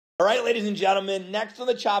All right, ladies and gentlemen, next on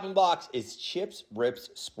the chopping blocks is Chips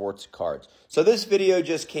Rips Sports Cards. So this video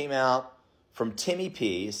just came out from Timmy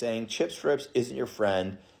P saying Chips Rips isn't your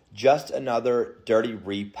friend, just another dirty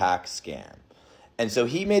repack scam. And so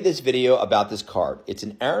he made this video about this card. It's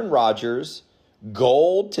an Aaron Rodgers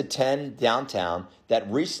gold to 10 downtown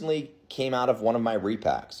that recently came out of one of my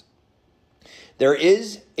repacks. There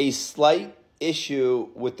is a slight issue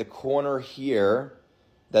with the corner here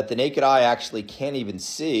that the naked eye actually can't even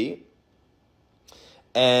see.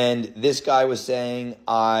 And this guy was saying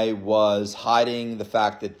I was hiding the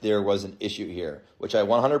fact that there was an issue here, which I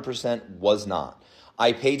 100% was not.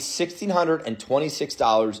 I paid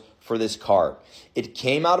 $1,626 for this card. It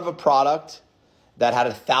came out of a product that had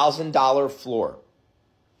a $1,000 floor.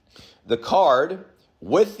 The card,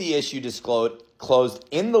 with the issue disclosed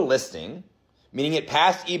in the listing, meaning it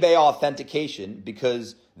passed eBay authentication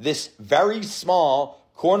because this very small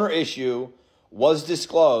corner issue was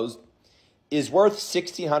disclosed, is worth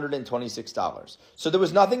 $1,626. So there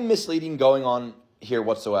was nothing misleading going on here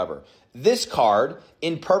whatsoever. This card,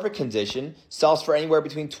 in perfect condition, sells for anywhere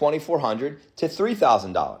between $2,400 to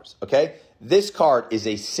 $3,000, okay? This card is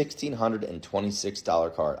a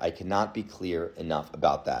 $1,626 card. I cannot be clear enough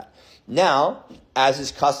about that. Now, as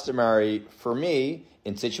is customary for me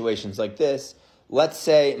in situations like this, let's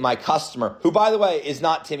say my customer, who by the way is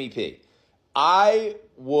not Timmy P, I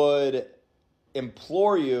would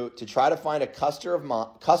implore you to try to find a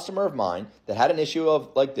customer of mine that had an issue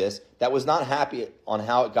like this that was not happy on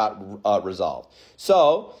how it got resolved.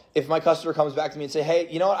 So if my customer comes back to me and say, hey,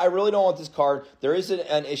 you know what, I really don't want this card. There is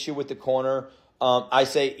an issue with the corner. I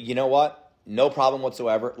say, you know what, no problem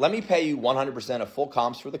whatsoever. Let me pay you 100% of full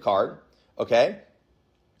comps for the card, okay?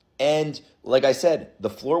 And like I said, the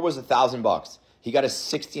floor was $1,000. He got a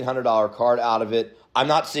 $1,600 card out of it. I'm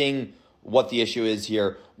not seeing what the issue is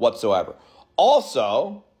here whatsoever.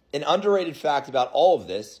 Also, an underrated fact about all of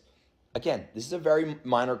this, again, this is a very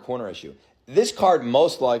minor corner issue. This card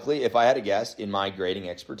most likely, if I had to guess, in my grading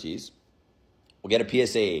expertise, will get a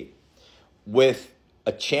PSA 8 with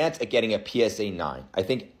a chance at getting a PSA 9. I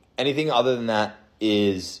think anything other than that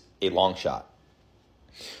is a long shot.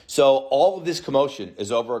 So all of this commotion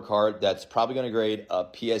is over a card that's probably going to grade a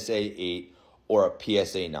PSA 8 or a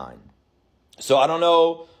PSA 9. So I don't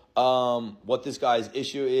know what this guy's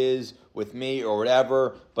issue is with me or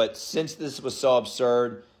whatever, but since this was so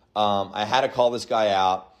absurd, I had to call this guy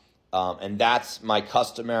out, and that's my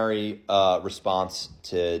customary response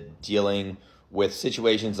to dealing with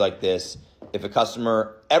situations like this. If a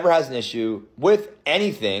customer ever has an issue with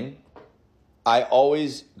anything, I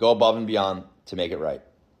always go above and beyond to make it right.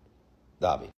 𝐈𝐲𝐬𝐬.